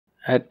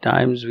At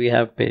times we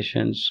have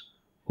patients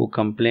who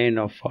complain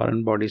of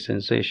foreign body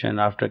sensation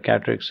after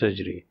cataract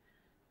surgery,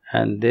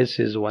 and this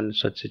is one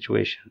such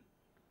situation.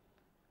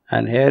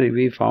 And here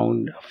we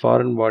found a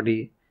foreign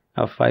body,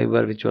 a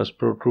fiber which was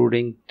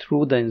protruding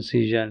through the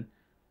incision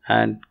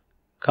and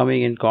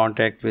coming in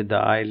contact with the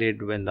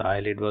eyelid when the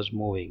eyelid was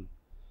moving.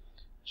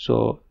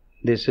 So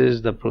this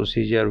is the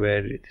procedure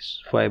where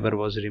this fiber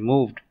was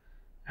removed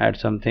at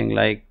something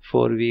like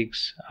 4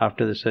 weeks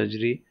after the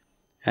surgery,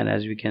 and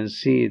as we can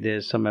see,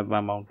 there's some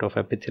amount of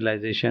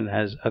epithelialization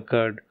has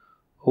occurred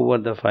over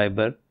the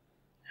fiber,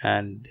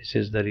 and this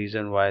is the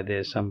reason why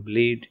there's some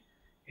bleed.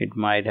 It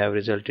might have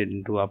resulted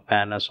into a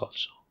pannus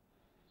also.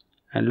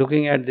 And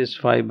looking at this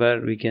fiber,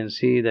 we can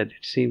see that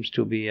it seems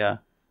to be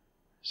a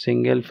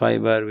single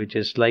fiber which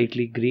is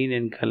slightly green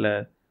in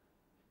color.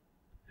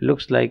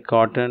 Looks like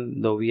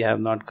cotton, though we have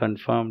not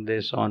confirmed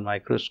this on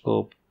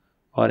microscope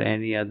or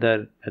any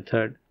other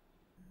method.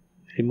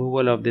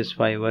 Removal of this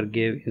fiber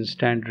gave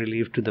instant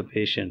relief to the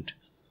patient.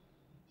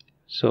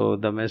 So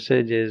the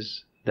message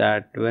is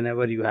that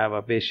whenever you have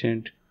a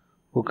patient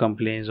who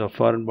complains of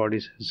foreign body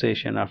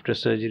sensation after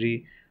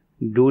surgery,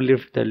 do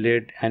lift the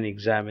lid and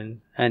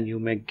examine, and you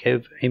may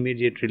give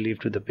immediate relief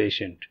to the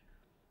patient.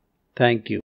 Thank you.